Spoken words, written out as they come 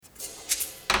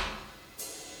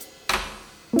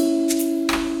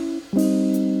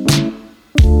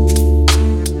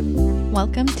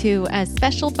welcome to a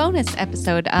special bonus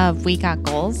episode of We Got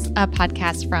Goals, a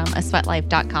podcast from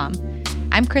asweatlife.com.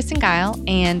 I'm Kristen Guile,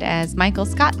 and as Michael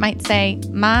Scott might say,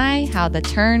 my, how the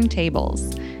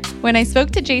turntables. When I spoke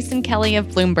to Jason Kelly of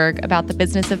Bloomberg about the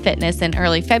business of fitness in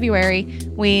early February,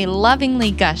 we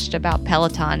lovingly gushed about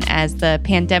Peloton as the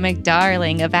pandemic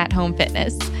darling of at-home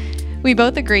fitness. We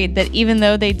both agreed that even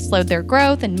though they'd slowed their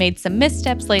growth and made some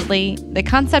missteps lately, the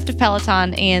concept of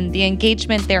Peloton and the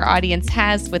engagement their audience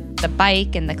has with the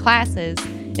bike and the classes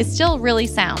is still really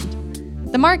sound.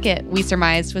 The market, we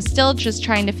surmised, was still just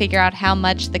trying to figure out how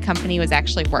much the company was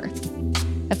actually worth.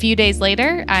 A few days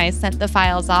later, I sent the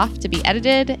files off to be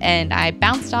edited and I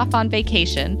bounced off on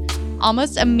vacation.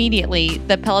 Almost immediately,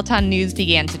 the Peloton news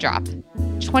began to drop.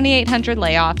 2,800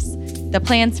 layoffs, the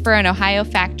plans for an Ohio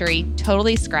factory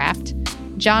totally scrapped,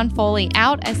 John Foley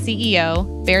out as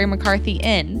CEO, Barry McCarthy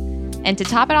in, and to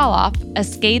top it all off, a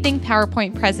scathing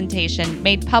PowerPoint presentation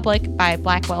made public by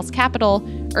Blackwell's Capital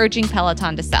urging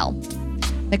Peloton to sell.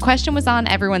 The question was on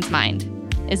everyone's mind.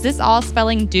 Is this all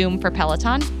spelling doom for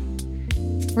Peloton?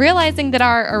 Realizing that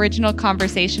our original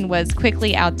conversation was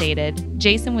quickly outdated,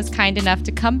 Jason was kind enough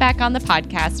to come back on the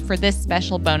podcast for this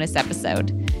special bonus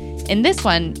episode. In this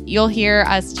one, you'll hear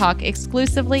us talk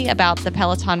exclusively about the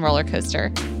Peloton roller coaster,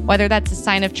 whether that's a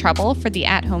sign of trouble for the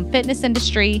at-home fitness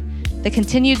industry, the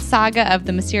continued saga of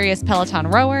the mysterious Peloton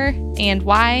rower, and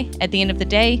why, at the end of the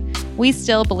day, we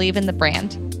still believe in the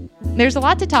brand. There's a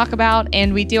lot to talk about,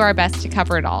 and we do our best to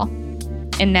cover it all.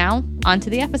 And now, on to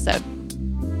the episode.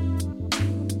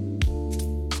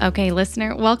 Okay,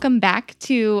 listener, welcome back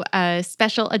to a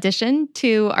special addition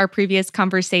to our previous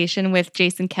conversation with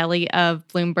Jason Kelly of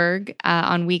Bloomberg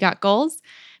on We Got Goals.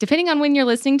 Depending on when you're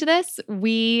listening to this,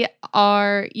 we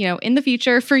are, in the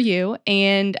future for you.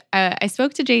 And I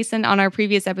spoke to Jason on our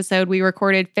previous episode. We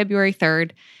recorded February 3rd,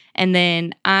 and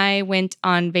then I went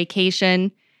on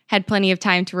vacation, had plenty of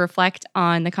time to reflect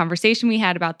on the conversation we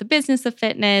had about the business of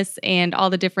fitness and all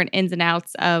the different ins and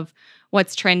outs of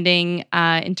what's trending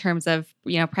in terms of,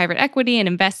 private equity and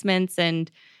investments and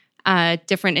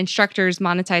different instructors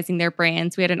monetizing their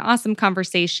brands. We had an awesome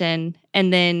conversation.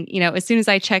 And then, as soon as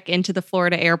I check into the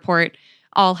Florida airport,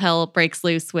 all hell breaks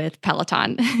loose with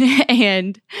Peloton.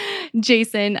 And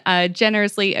Jason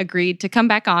generously agreed to come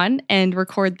back on and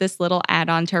record this little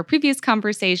add-on to our previous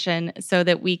conversation so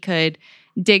that we could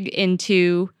dig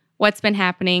into what's been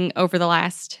happening over the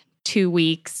last 2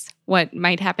 weeks, what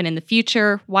might happen in the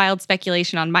future. Wild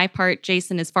speculation on my part.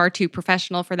 Jason is far too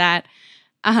professional for that.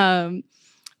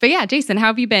 But yeah, Jason, how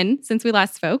have you been since we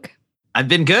last spoke? I've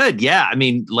been good. Yeah. I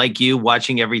mean, like you,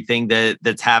 watching everything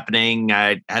that's happening.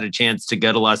 I had a chance to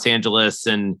go to Los Angeles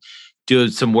and do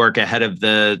some work ahead of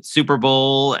the Super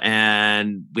Bowl.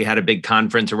 And we had a big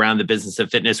conference around the business of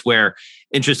fitness where,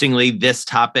 interestingly, this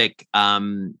topic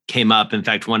came up. In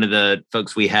fact, one of the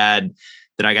folks we had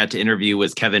that I got to interview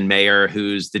was Kevin Mayer,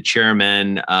 who's the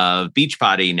chairman of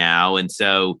Beachbody now. And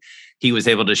so he was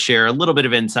able to share a little bit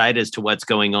of insight as to what's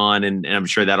going on. And I'm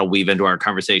sure that'll weave into our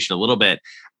conversation a little bit.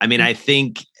 I mean, I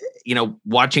think,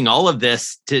 watching all of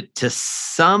this to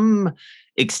some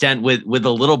extent with a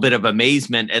little bit of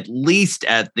amazement, at least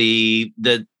at the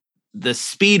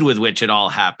speed with which it all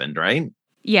happened, right?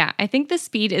 Yeah, I think the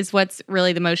speed is what's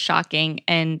really the most shocking.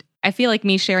 And I feel like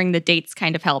me sharing the dates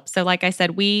kind of helps. So like I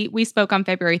said, we spoke on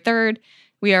February 3rd.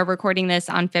 We are recording this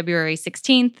on February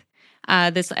 16th.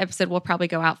 This episode will probably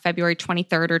go out February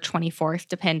 23rd or 24th,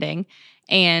 depending.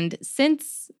 And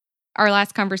since our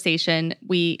last conversation,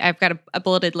 I've got a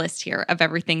bulleted list here of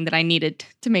everything that I needed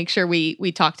to make sure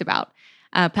we talked about.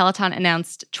 Peloton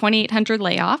announced 2,800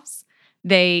 layoffs.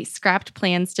 They scrapped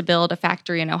plans to build a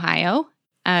factory in Ohio.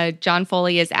 John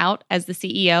Foley is out as the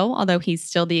CEO, although he's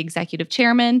still the executive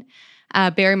chairman.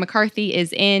 Barry McCarthy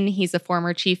is in. He's a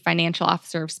former chief financial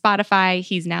officer of Spotify.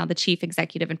 He's now the chief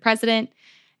executive and president.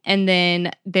 And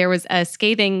then there was a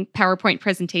scathing PowerPoint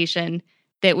presentation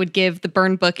that would give the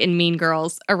burn book and Mean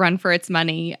Girls a run for its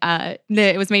money.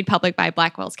 It was made public by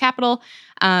Blackwell's Capital,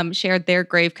 shared their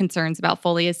grave concerns about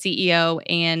Foley as CEO,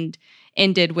 and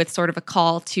ended with sort of a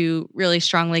call to really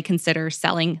strongly consider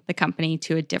selling the company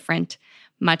to a different,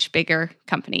 much bigger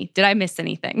company. Did I miss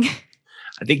anything?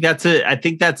 I think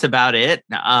that's about it.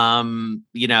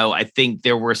 I think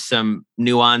there were some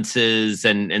nuances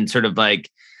and sort of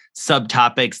like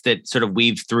subtopics that sort of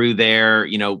weave through there.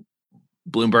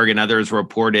 Bloomberg and others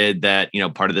reported that,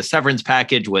 part of the severance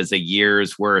package was a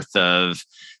year's worth of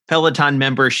Peloton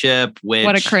membership, which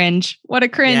what a cringe.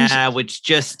 Yeah, which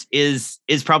just is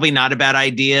probably not a bad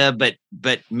idea, but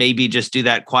maybe just do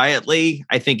that quietly,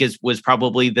 I think was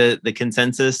probably the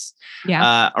consensus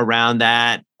around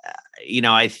that.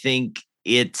 I think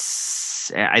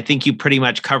I think you pretty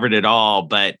much covered it all,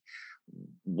 but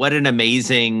what an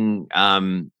amazing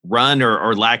run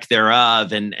or lack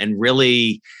thereof. And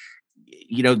really,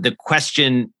 the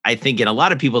question I think in a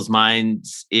lot of people's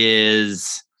minds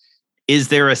is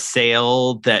there a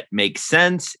sale that makes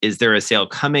sense? Is there a sale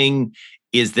coming?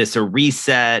 Is this a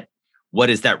reset? What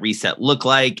does that reset look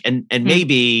like? And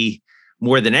maybe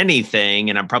more than anything,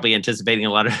 and I'm probably anticipating a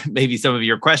lot of maybe some of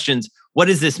your questions, what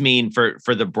does this mean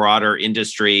for the broader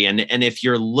industry? And if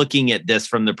you're looking at this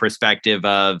from the perspective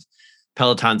of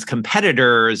Peloton's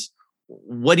competitors,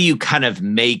 what do you kind of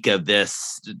make of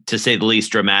this, to say the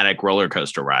least, dramatic roller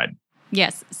coaster ride?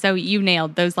 Yes. So you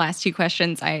nailed those last two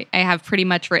questions. I have pretty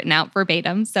much written out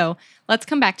verbatim. So let's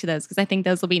come back to those, because I think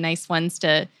those will be nice ones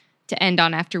to end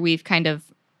on after we've kind of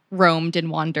roamed and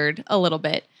wandered a little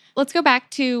bit. Let's go back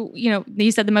to,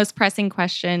 you said the most pressing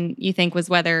question you think was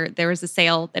whether there was a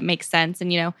sale that makes sense.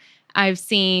 And, I've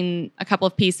seen a couple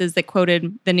of pieces that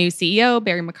quoted the new CEO,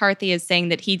 Barry McCarthy, as saying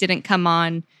that he didn't come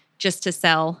on just to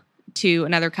sell to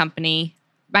another company.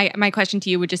 My question to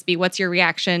you would just be, what's your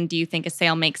reaction? Do you think a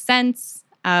sale makes sense?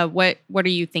 What are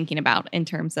you thinking about in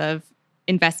terms of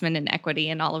investment and equity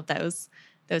and all of those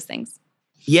things?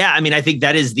 Yeah, I mean, I think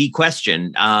that is the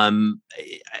question.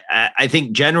 I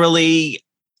think generally,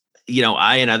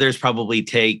 I and others probably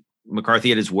take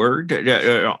McCarthy at his word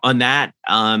on that.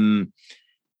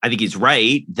 I think he's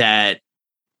right that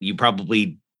you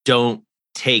probably don't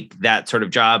take that sort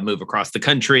of job, move across the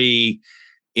country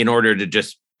in order to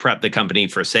just prep the company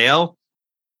for sale.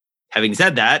 Having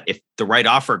said that, if the right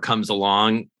offer comes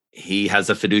along, he has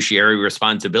a fiduciary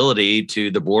responsibility to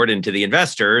the board and to the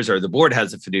investors, or the board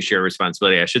has a fiduciary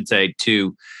responsibility, I should say,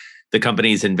 to the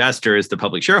company's investors, the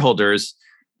public shareholders,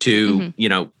 to,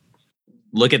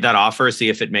 look at that offer, see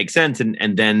if it makes sense,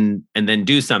 and then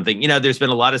do something. There's been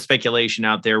a lot of speculation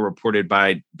out there reported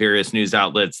by various news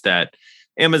outlets that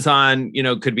Amazon,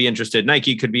 could be interested,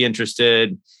 Nike could be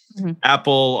interested,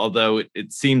 Apple, although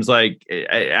it seems like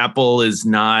Apple is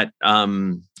not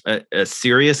a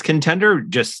serious contender.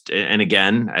 And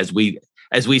again, as we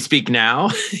speak now,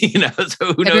 so who knows?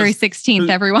 February 16th,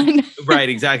 everyone. Right,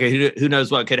 exactly. Who knows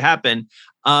what could happen?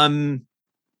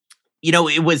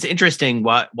 It was interesting.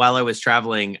 While I was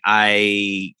traveling,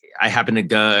 I happened to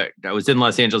go. I was in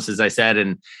Los Angeles, as I said,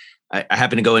 and I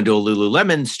happened to go into a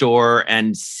Lululemon store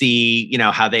and see,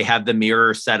 how they have the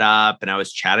mirror set up. And I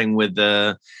was chatting with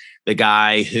the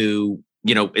guy who,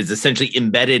 is essentially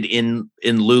embedded in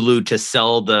Lulu to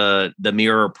sell the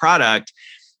mirror product,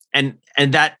 and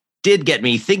that did get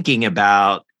me thinking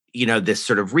about, this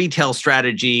sort of retail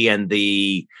strategy and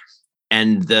the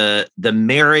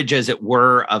marriage, as it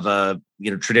were, of a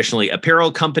traditionally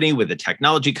apparel company with a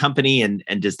technology company, and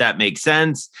does that make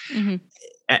sense? Mm-hmm.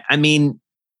 I mean,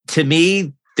 to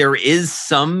me, there is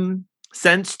some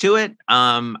sense to it.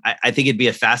 I think it'd be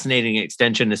a fascinating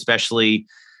extension, especially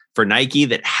for Nike,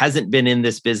 that hasn't been in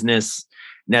this business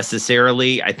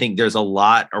necessarily. I think there's a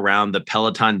lot around the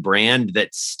Peloton brand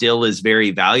that still is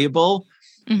very valuable.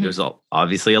 Mm-hmm. There's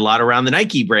obviously a lot around the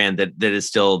Nike brand that is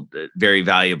still very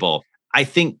valuable. I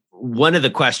think one of the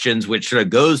questions, which sort of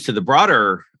goes to the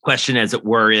broader question, as it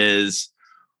were, is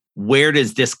where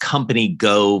does this company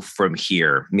go from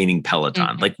here? Meaning Peloton.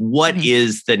 Mm-hmm. Like, what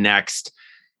is the next,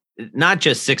 not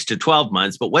just 6 to 12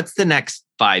 months, but what's the next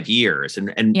 5 years?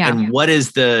 And what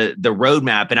is the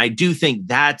roadmap? And I do think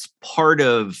that's part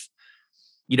of,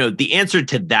 the answer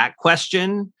to that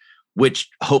question, which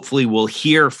hopefully we'll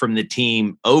hear from the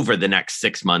team over the next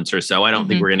 6 months or so. I don't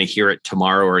think we're going to hear it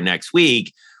tomorrow or next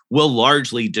week. Will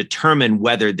largely determine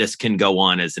whether this can go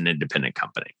on as an independent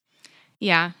company.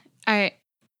 Yeah,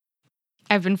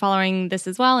 I've been following this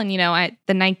as well. And,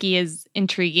 the Nike is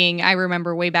intriguing. I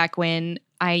remember way back when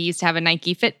I used to have a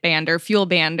Nike Fit Band or Fuel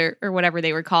Band or whatever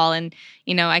they would call. And,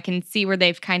 I can see where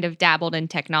they've kind of dabbled in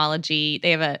technology.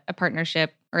 They have a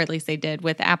partnership, or at least they did,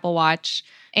 with Apple Watch.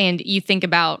 And you think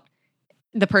about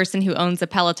the person who owns a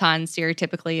Peloton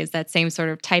stereotypically is that same sort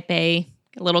of type A,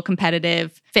 a little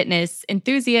competitive fitness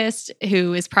enthusiast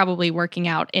who is probably working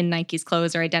out in Nike's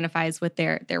clothes or identifies with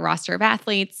their roster of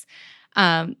athletes.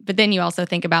 But then you also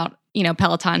think about,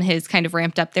 Peloton has kind of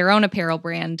ramped up their own apparel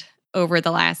brand over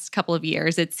the last couple of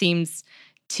years. It seems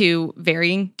to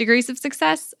varying degrees of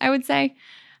success, I would say.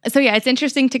 So yeah, it's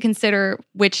interesting to consider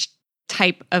which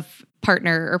type of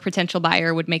partner or potential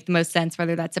buyer would make the most sense,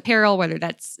 whether that's apparel, whether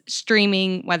that's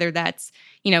streaming, whether that's,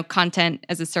 content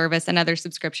as a service, another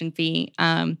subscription fee.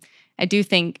 I do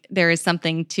think there is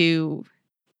something to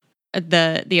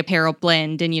the apparel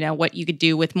blend and, what you could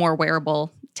do with more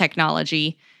wearable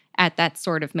technology at that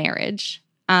sort of marriage.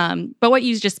 But what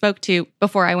you just spoke to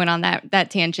before I went on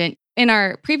that tangent, In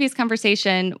our previous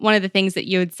conversation, one of the things that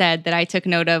you had said that I took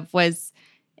note of was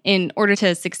in order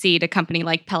to succeed, a company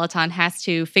like Peloton has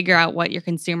to figure out what your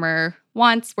consumer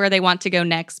wants, where they want to go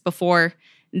next before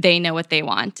they know what they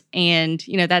want. And,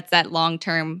 that's that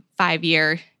long-term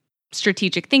 5-year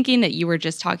strategic thinking that you were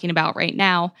just talking about right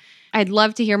now. I'd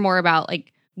love to hear more about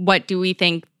what do we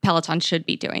think Peloton should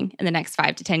be doing in the next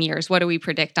 5 to 10 years? What do we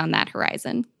predict on that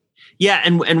horizon? Yeah.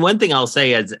 And one thing I'll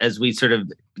say as we sort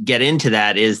of get into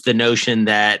that is the notion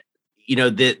that,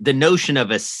 the notion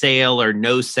of a sale or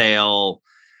no sale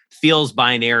feels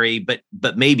binary, but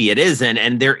maybe it isn't.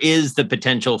 And there is the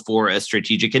potential for a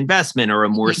strategic investment or a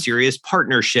more serious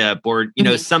partnership or,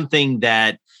 something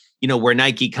that, where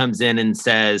Nike comes in and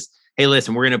says, hey,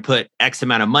 listen, we're going to put X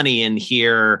amount of money in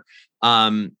here.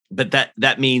 But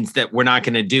that means that we're not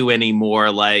going to do any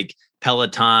more like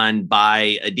Peloton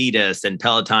by Adidas and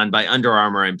Peloton by Under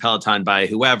Armour and Peloton by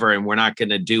whoever. And we're not going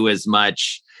to do as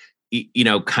much,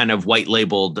 kind of white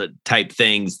labeled type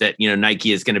things that,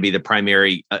 Nike is going to be the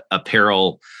primary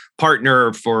apparel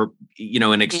partner for,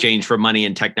 in exchange for money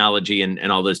and technology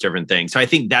and all those different things. So I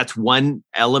think that's one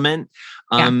element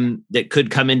that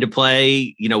could come into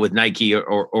play, with Nike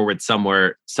or with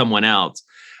someone else.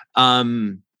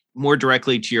 More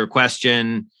directly to your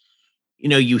question,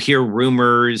 you hear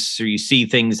rumors or you see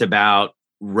things about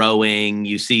rowing,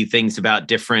 you see things about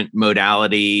different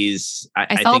modalities.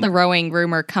 I saw the rowing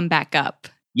rumor come back up.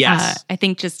 Yes. I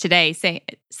think just today, say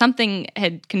something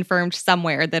had confirmed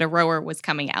somewhere that a rower was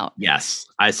coming out. Yes,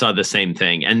 I saw the same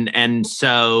thing. And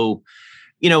so,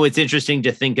 it's interesting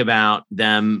to think about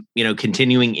them,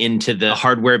 continuing into the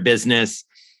hardware business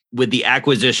with the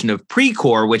acquisition of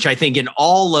Precor, which I think in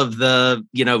all of the,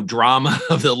 drama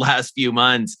of the last few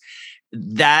months,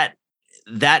 that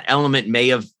element may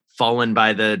have fallen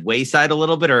by the wayside a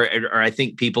little bit, or I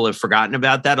think people have forgotten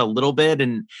about that a little bit.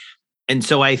 And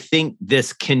so I think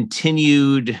this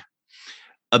continued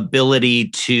ability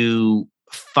to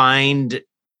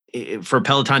for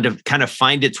Peloton to kind of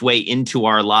find its way into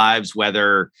our lives,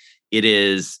 whether it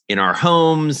is in our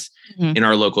homes, in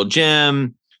our local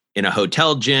gym, in a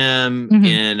hotel gym,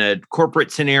 in a corporate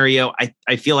scenario,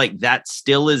 I feel like that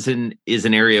still is an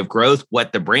area of growth.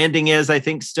 What the branding is, I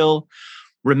think, still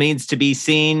remains to be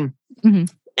seen.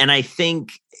 And I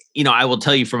think, I will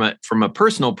tell you from a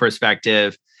personal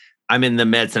perspective, I'm in the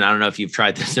midst, and I don't know if you've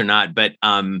tried this or not, but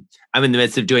I'm in the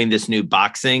midst of doing this new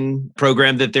boxing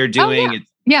program that they're doing. It's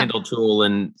Kendall Toole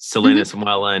and Selena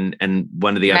Samuela and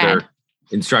one of the other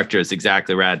instructors,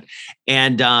 exactly, rad.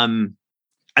 And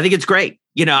I think it's great.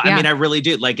 I mean, I really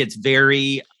do. Like, it's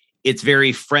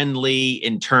very friendly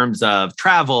in terms of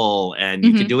travel, and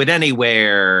you can do it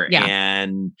anywhere. Yeah.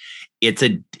 And it's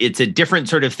a different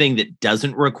sort of thing that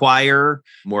doesn't require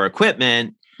more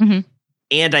equipment.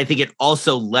 And I think it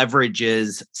also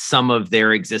leverages some of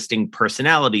their existing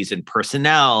personalities and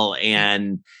personnel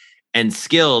and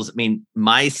skills. I mean,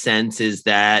 my sense is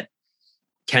that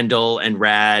Kendall and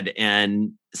Rad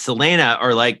and Selena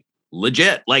are like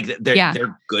legit, like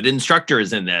they're good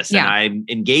instructors in this, and I'm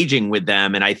engaging with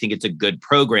them, and I think it's a good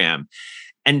program.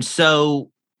 And so,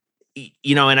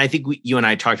 and I think you and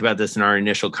I talked about this in our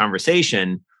initial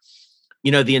conversation.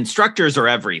 The instructors are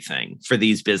everything for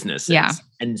these businesses. Yeah.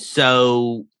 And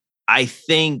so I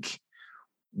think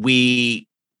we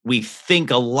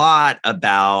think a lot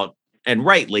about, and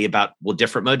rightly about,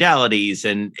 different modalities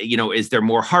and, is there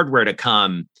more hardware to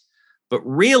come? But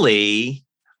really,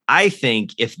 I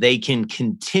think if they can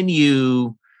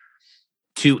continue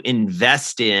to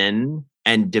invest in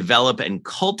and develop and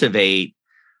cultivate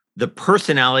the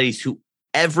personalities who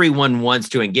everyone wants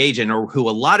to engage in, or who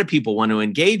a lot of people want to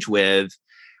engage with,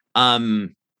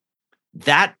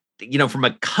 that, from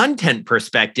a content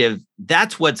perspective,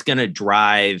 that's what's going to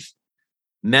drive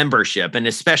membership. And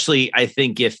especially, I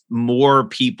think if more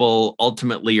people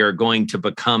ultimately are going to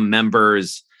become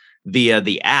members via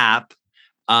the app,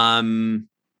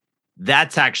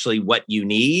 that's actually what you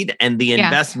need. And the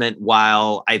investment,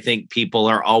 while I think people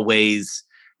are always,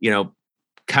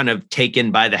 kind of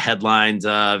taken by the headlines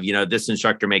of, this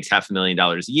instructor makes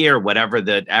 $500,000 a year, whatever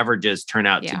the averages turn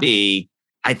out to be.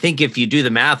 I think if you do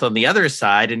the math on the other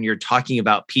side, and you're talking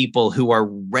about people who are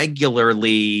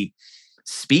regularly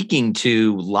speaking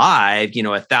to live,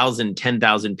 1,000,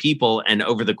 10,000 people, and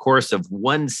over the course of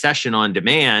one session on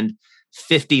demand,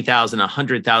 50,000,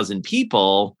 100,000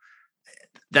 people,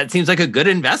 that seems like a good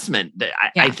investment,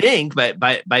 I think, but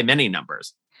by many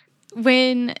numbers.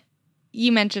 When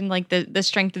you mentioned like the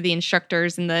strength of the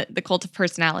instructors and the cult of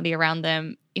personality around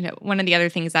them, one of the other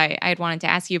things I had wanted to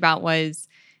ask you about was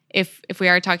if we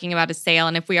are talking about a sale,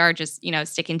 and if we are just,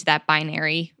 sticking to that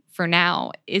binary for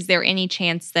now, is there any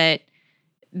chance that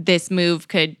this move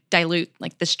could dilute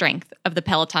like the strength of the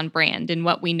Peloton brand and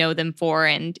what we know them for.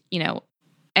 And,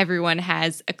 everyone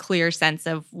has a clear sense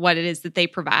of what it is that they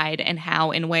provide and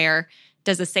how and where.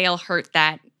 Does a sale hurt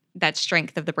that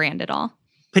strength of the brand at all?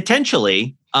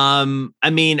 Potentially. I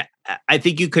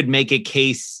think you could make a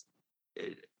case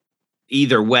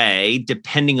either way,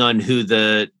 depending on who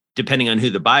the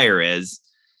buyer is.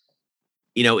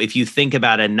 If you think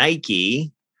about a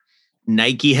Nike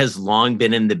has long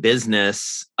been in the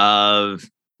business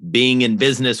of being in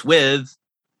business with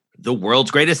the world's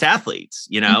greatest athletes,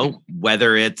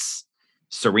 whether it's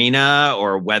Serena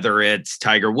or whether it's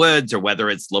Tiger Woods or whether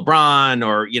it's LeBron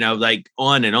or, like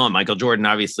on and on. Michael Jordan,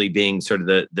 obviously being sort of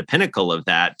the pinnacle of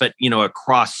that, but,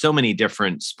 across so many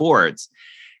different sports,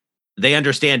 they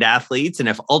understand athletes. And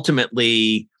if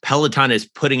ultimately Peloton is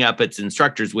putting up its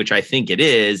instructors, which I think it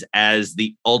is, as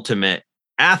the ultimate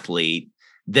athlete,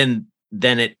 then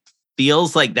it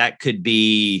feels like that could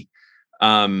be,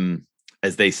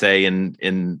 as they say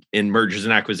in mergers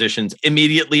and acquisitions,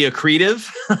 immediately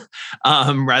accretive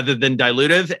rather than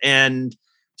dilutive. And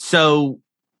so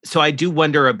I do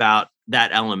wonder about that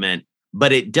element,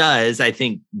 but it does, I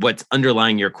think what's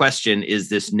underlying your question is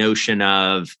this notion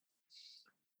of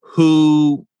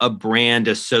who a brand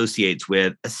associates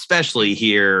with, especially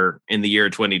here in the year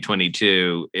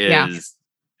 2022, is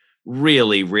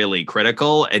really, really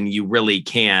critical. And you really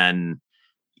can,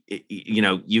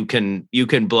 you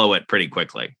can blow it pretty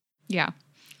quickly. Yeah.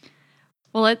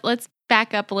 Well, let's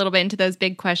back up a little bit into those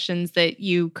big questions that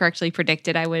you correctly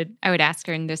predicted. I would ask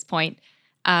her in this point.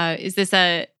 Is this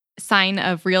a sign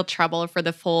of real trouble for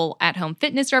the full at-home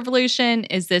fitness revolution?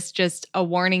 Is this just a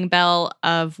warning bell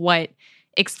of what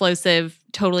explosive,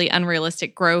 totally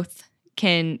unrealistic growth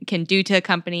can do to a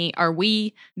company? Are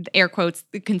we, air quotes,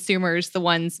 the consumers, the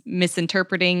ones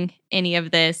misinterpreting any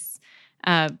of this?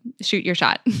 Shoot your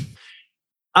shot.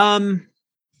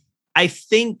 I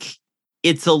think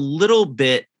it's a little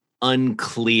bit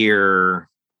unclear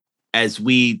as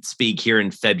we speak here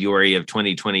in February of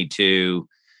 2022,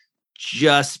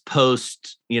 just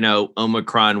post,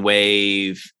 Omicron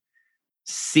wave,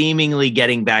 seemingly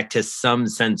getting back to some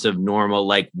sense of normal,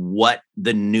 like what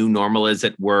the new normal, as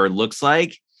it were, looks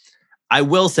like. I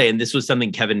will say, and this was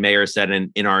something Kevin Mayer said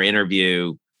in our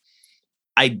interview,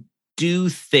 I do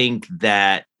think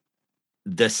that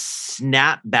the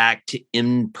snap back to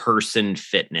in-person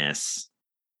fitness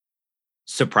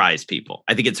surprised people.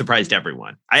 I think it surprised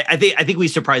everyone. I think we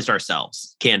surprised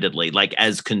ourselves, candidly, like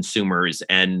as consumers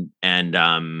and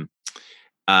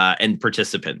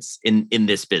participants in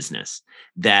this business.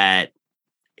 That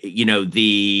and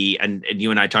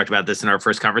you and I talked about this in our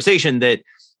first conversation, that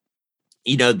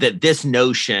that this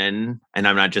notion, and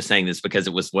I'm not just saying this because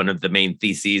it was one of the main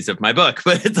theses of my book,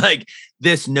 but it's like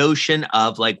this notion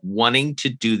of like wanting to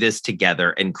do this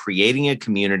together and creating a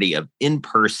community of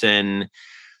in-person,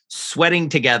 sweating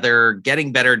together,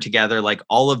 getting better together, like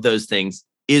all of those things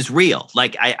is real.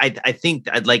 Like I think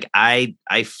like I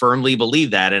firmly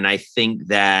believe that. And I think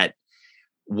that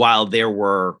while there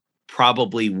were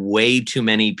probably way too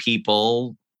many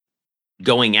people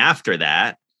going after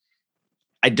that,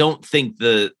 I don't think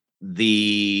the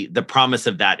promise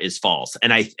of that is false.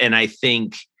 And I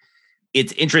think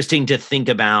it's interesting to think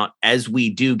about as we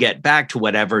do get back to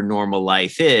whatever normal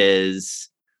life is,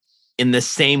 in the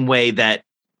same way that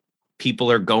people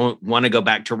want to go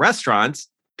back to restaurants,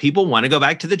 people want to go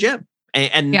back to the gym.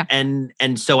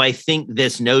 And so I think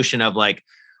this notion of like,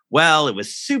 well, it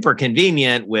was super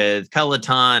convenient with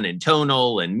Peloton and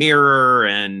Tonal and Mirror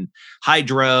and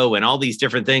Hydro and all these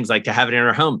different things, like to have it in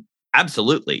our home.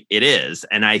 Absolutely, it is.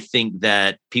 And I think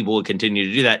that people will continue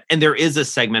to do that. And there is a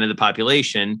segment of the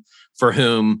population for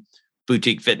whom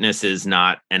boutique fitness is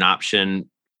not an option,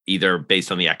 either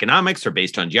based on the economics or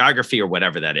based on geography or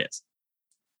whatever that is.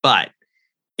 But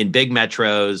in big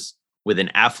metros with an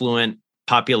affluent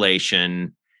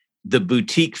population, the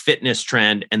boutique fitness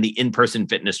trend and the in-person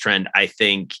fitness trend, I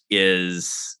think,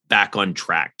 is back on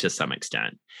track to some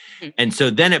extent. And so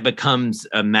then it becomes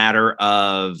a matter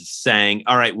of saying,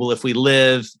 all right, well, if we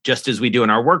live just as we do in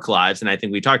our work lives, and I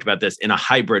think we talked about this, in a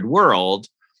hybrid world,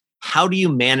 how do you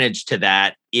manage to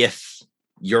that if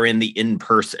you're in the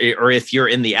in-person, or if you're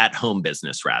in the at-home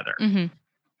business rather? Mm-hmm.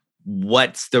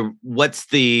 What's the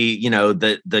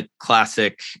the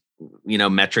classic,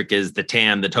 metric is the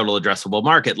TAM, the total addressable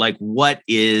market. Like, what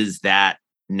is that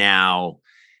now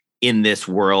in this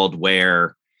world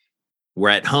where we're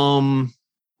at home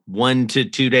 1 to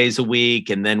 2 days a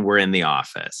week, and then we're in the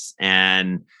office?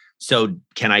 And so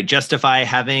can I justify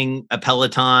having a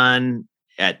Peloton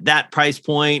at that price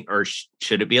point, or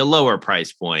should it be a lower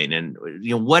price point? And,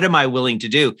 what am I willing to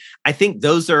do? I think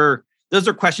those are those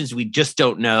are questions we just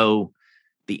don't know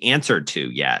the answer to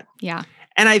yet. Yeah.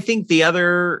 And I think the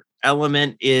other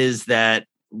element is that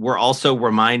we're also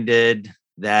reminded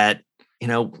that,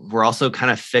 we're also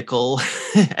kind of fickle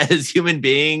as human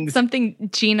beings. Something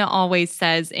Gina always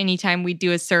says anytime we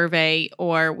do a survey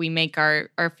or we make our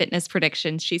fitness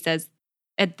predictions, she says,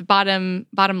 at the bottom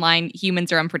line,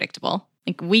 humans are unpredictable.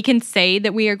 Like, we can say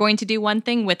that we are going to do one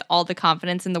thing with all the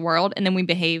confidence in the world, and then we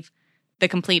behave the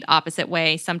complete opposite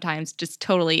way, sometimes just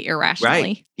totally irrationally.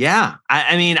 Right. Yeah.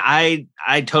 I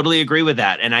totally agree with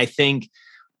that. And I think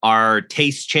our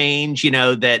tastes change,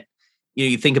 that,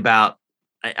 you think about,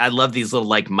 I love these little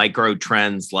like micro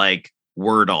trends like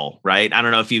Wordle, right? I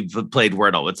don't know if you've played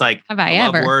Wordle. It's like, I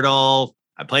love Wordle.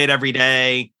 I play it every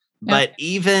day. Yep. But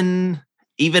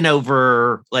even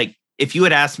over, like, if you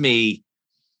had asked me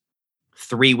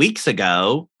 3 weeks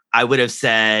ago, I would have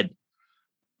said,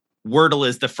 Wordle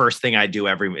is the first thing I do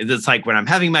it's like when I'm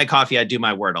having my coffee, I do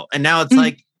my Wordle. And now it's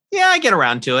like, yeah, I get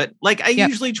around to it. Like, I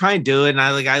usually try and do it. And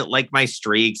I like my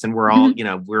streaks, and we're all,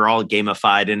 we're all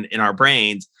gamified in our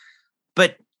brains.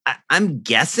 But I'm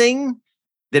guessing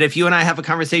that if you and I have a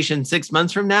conversation 6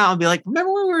 months from now, I'll be like,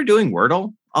 remember when we were doing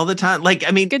Wordle all the time? Like,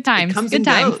 good times. It comes and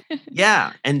goes.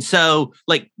 Yeah. And so,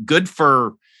 like, good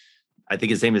for, I think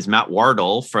his name is Matt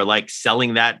Wardle, for like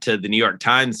selling that to the New York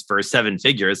Times for 7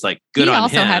 figures. Like, good on him.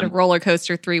 He also had a roller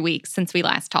coaster 3 weeks since we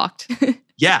last talked.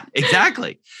 Yeah,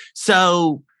 exactly.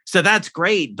 So that's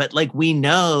great. But like, we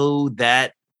know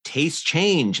that tastes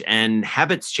change and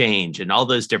habits change and all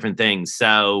those different things.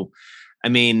 So,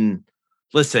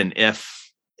 listen,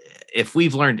 if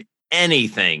we've learned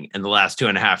anything in the last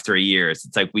 2.5, 3 years,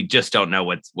 it's like, we just don't know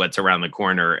what's around the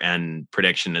corner, and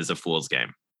prediction is a fool's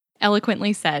game.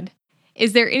 Eloquently said.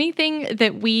 Is there anything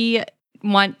that we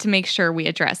want to make sure we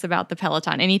address about the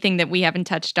Peloton? Anything that we haven't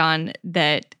touched on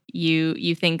that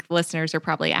you think listeners are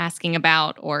probably asking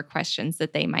about, or questions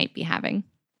that they might be having?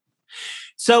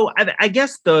 So I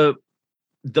guess the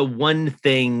one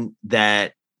thing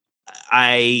that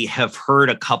I have heard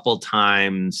a couple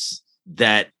times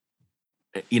that,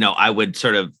 I would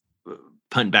sort of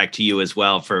punt back to you as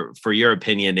well for your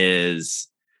opinion is,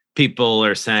 people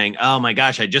are saying, oh my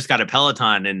gosh, I just got a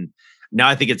Peloton and now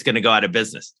I think it's going to go out of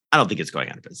business. I don't think it's going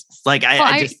out of business. Like,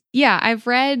 I've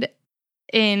read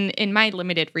in my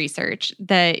limited research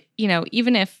that,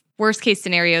 even if worst case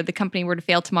scenario, the company were to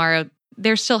fail tomorrow,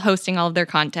 they're still hosting all of their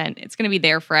content. It's going to be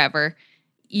there forever.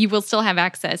 You will still have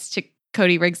access to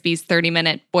Cody Rigsby's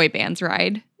 30-minute boy bands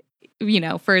ride,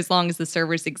 for as long as the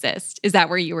servers exist. Is that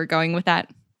where you were going with that?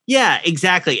 Yeah,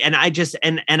 exactly. And I just,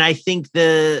 and I think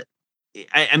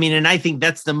I think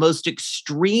that's the most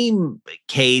extreme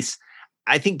case.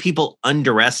 I think people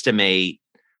underestimate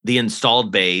the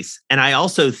installed base. And I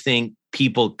also think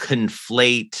people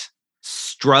conflate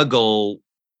struggle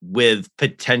with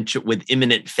potential, with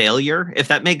imminent failure, if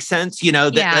that makes sense.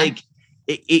 Like,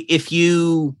 if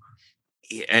you,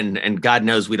 and God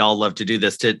knows we'd all love to do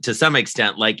this to some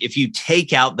extent, like, if you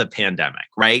take out the pandemic,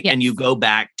 right? Yes. And you go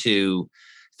back to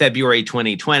February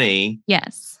 2020.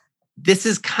 Yes. This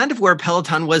is kind of where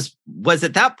Peloton was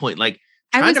at that point. Like,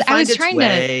 I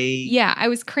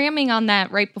was cramming on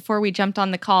that right before we jumped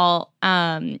on the call.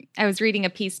 I was reading a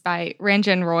piece by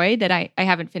Ranjan Roy that I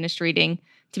haven't finished reading,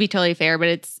 to be totally fair, but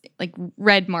it's like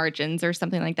Red Margins or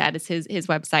something like that is his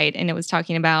website. And it was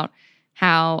talking about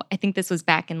how, I think this was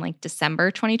back in like December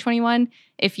 2021,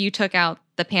 if you took out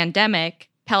the pandemic,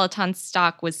 Peloton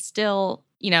stock was still,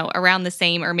 around the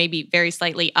same or maybe very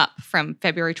slightly up from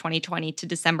February 2020 to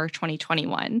December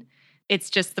 2021.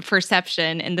 It's just the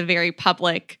perception and the very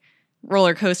public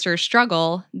roller coaster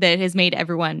struggle that has made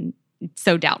everyone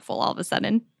so doubtful all of a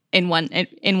sudden in one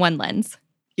lens.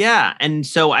 Yeah. And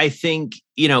so I think,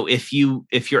 if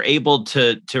you're able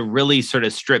to really sort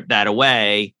of strip that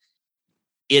away,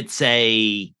 it's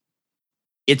a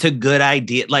good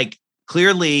idea. Like,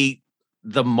 clearly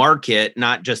the market,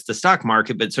 not just the stock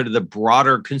market, but sort of the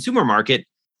broader consumer market,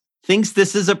 thinks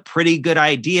this is a pretty good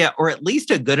idea, or at least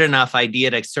a good enough idea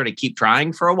to sort of keep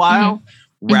trying for a while,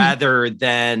 rather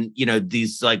than,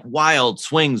 these like wild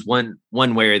swings one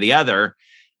way or the other,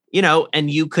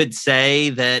 and you could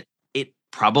say that it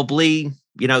probably,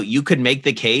 you could make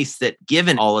the case that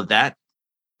given all of that,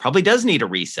 probably does need a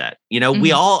reset.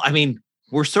 We all,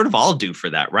 we're sort of all due for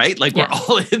that, right? Like, we're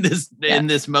all in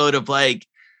this mode of like,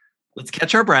 let's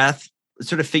catch our breath, let's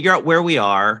sort of figure out where we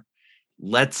are.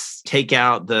 Let's take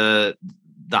out the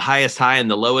highest high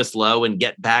and the lowest low and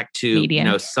get back to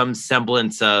median. Some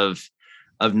semblance of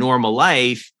normal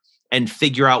life, and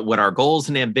figure out what our goals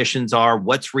and ambitions are,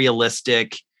 what's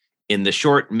realistic in the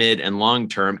short, mid, and long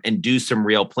term, and do some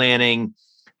real planning.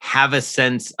 have a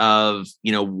sense of,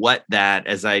 what that,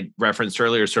 as I referenced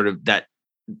earlier, sort of that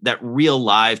real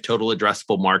live total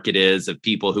addressable market is of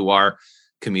people who are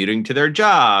commuting to their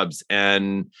jobs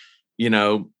and,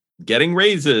 getting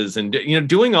raises and,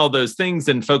 doing all those things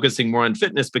and focusing more on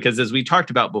fitness. Because as we talked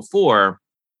about before,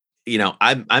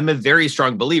 I'm a very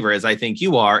strong believer, as I think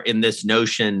you are, in this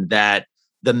notion that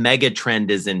the mega trend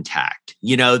is intact,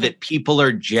 that people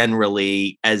are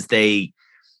generally, as they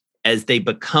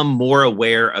become more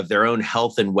aware of their own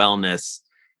health and wellness,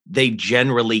 they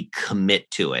generally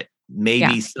commit to it.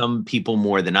 Maybe some people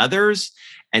more than others,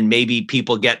 and maybe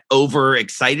people get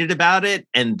overexcited about it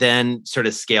and then sort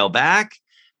of scale back.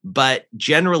 But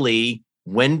generally,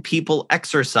 when people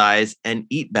exercise and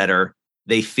eat better,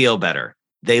 they feel better.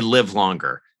 They live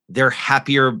longer. They're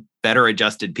happier, better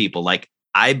adjusted people. Like,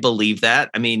 I believe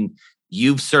that. I mean,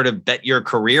 you've sort of bet your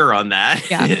career on that.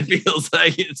 Yeah. It feels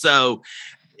like so.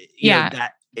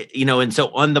 And so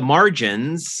on the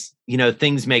margins,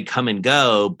 things may come and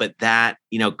go, but that,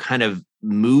 kind of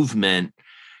movement,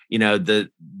 the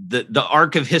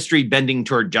arc of history bending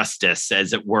toward justice,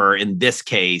 as it were, in this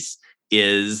case,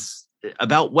 is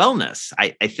about wellness,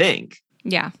 I think.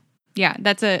 Yeah. Yeah.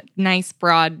 That's a nice,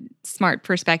 broad, smart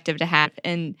perspective to have.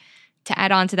 And to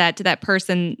add on to that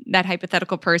person, that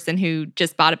hypothetical person who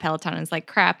just bought a Peloton and is like,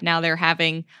 crap, now they're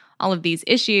having all of these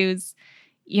issues.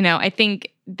 I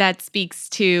think that speaks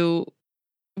to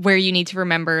where you need to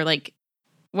remember, like,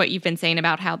 what you've been saying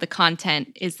about how the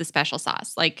content is the special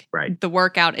sauce. Like, the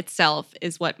workout itself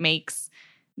is what makes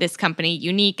this company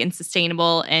unique and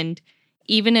sustainable. And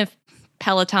even if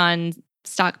Peloton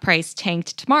stock price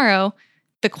tanked tomorrow,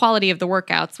 the quality of the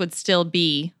workouts would still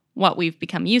be what we've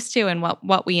become used to and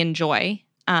what we enjoy.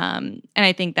 And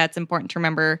I think that's important to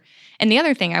remember. And the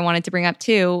other thing I wanted to bring up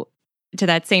too, to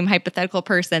that same hypothetical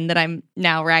person that I'm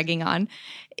now ragging on,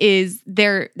 is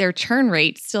their churn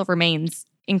rate still remains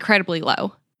incredibly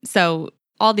low. So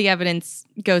all the evidence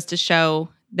goes to show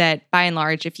that by and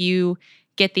large, if you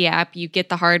get the app, you get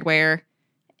the hardware,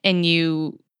 and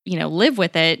you live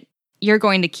with it, you're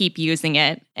going to keep using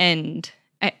it. And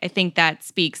I think that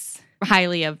speaks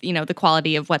highly of, the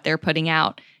quality of what they're putting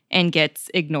out, and gets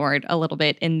ignored a little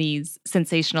bit in these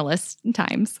sensationalist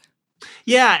times.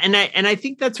 Yeah. And I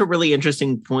think that's a really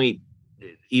interesting point,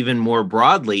 even more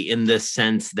broadly, in the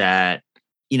sense that,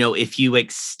 if you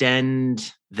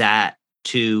extend that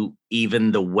to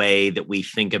even the way that we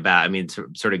think about, I mean,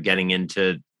 sort of getting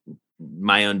into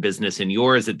my own business and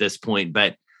yours at this point,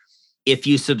 but if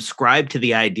you subscribe to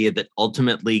the idea that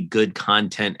ultimately good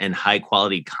content and high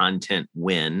quality content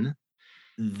win,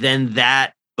 then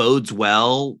that bodes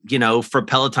well, for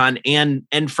Peloton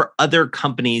and for other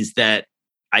companies that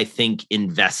I think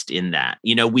invest in that.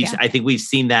 I think we've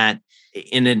seen that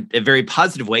in a very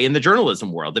positive way in the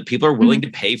journalism world, that people are willing to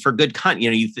pay for good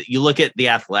content. You look at The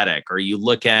Athletic, or you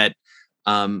look at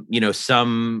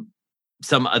some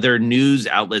other news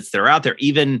outlets that are out there,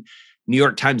 even New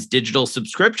York Times digital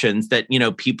subscriptions that,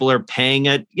 people are paying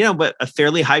a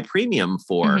fairly high premium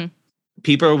for. Mm-hmm.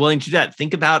 People are willing to do that.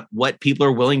 Think about what people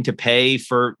are willing to pay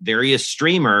for various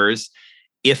streamers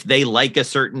if they like a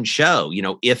certain show,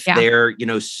 if they're,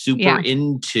 super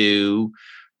into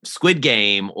Squid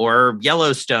Game or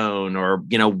Yellowstone or,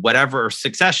 whatever,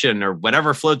 Succession or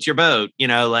whatever floats your boat,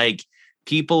 like,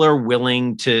 people are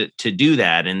willing to do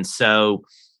that. And so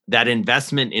that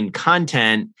investment in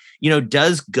content,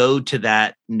 does go to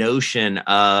that notion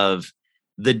of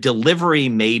the delivery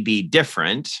may be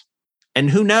different. And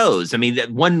who knows? I mean,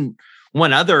 that one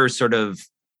other sort of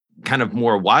kind of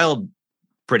more wild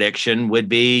prediction would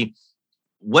be,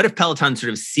 what if Peloton,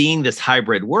 sort of seeing this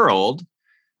hybrid world,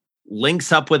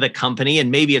 links up with a company, and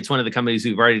maybe it's one of the companies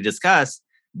we've already discussed,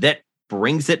 that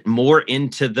brings it more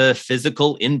into the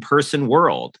physical in-person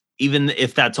world, even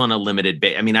if that's on a limited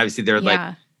base. I mean, obviously there are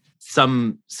like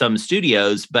some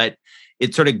studios, but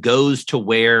it sort of goes to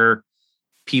where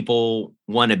people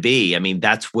want to be. I mean,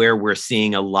 that's where we're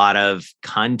seeing a lot of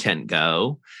content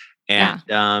go,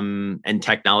 and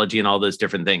technology and all those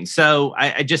different things. So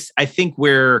I think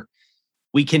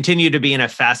we continue to be in a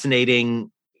fascinating,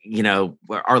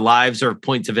 our lives are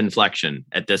points of inflection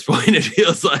at this point, it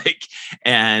feels like.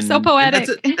 And so poetic.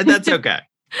 And that's okay.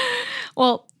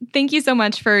 Well, thank you so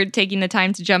much for taking the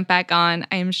time to jump back on.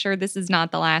 I am sure this is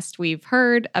not the last we've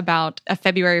heard about a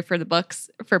February for the books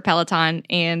for Peloton,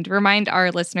 and remind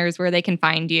our listeners where they can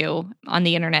find you on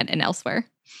the internet and elsewhere.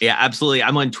 Yeah, absolutely.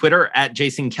 I'm on Twitter at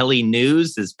Jason Kelly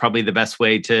News is probably the best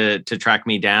way to track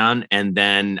me down. And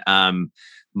then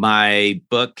my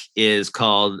book is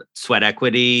called Sweat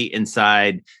Equity: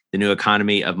 Inside the New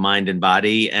Economy of Mind and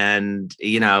Body. And,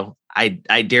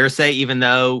 I dare say, even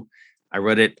though I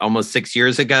wrote it almost 6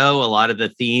 years ago. A lot of the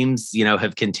themes,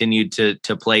 have continued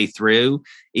to play through,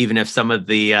 even if some of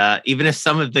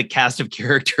the cast of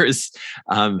characters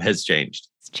has changed.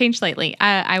 It's changed slightly.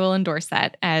 I will endorse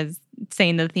that as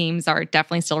saying the themes are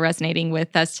definitely still resonating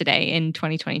with us today in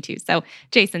 2022. So,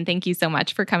 Jason, thank you so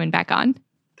much for coming back on.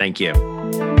 Thank you.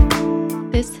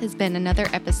 This has been another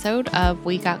episode of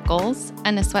We Got Goals,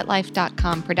 an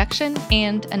ASweatLife.com production,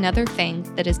 and another thing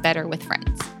that is better with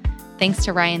friends. Thanks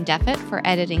to Ryan Deffett for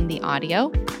editing the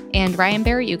audio, and Ryan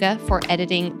Barayuga for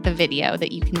editing the video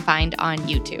that you can find on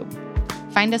YouTube.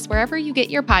 Find us wherever you get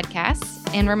your podcasts,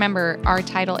 and remember, our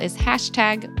title is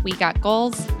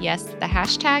 #WeGotGoals. Yes, the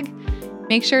hashtag.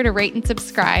 Make sure to rate and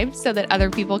subscribe so that other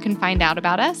people can find out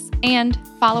about us, and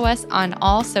follow us on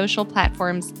all social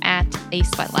platforms at A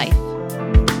Sweat Life.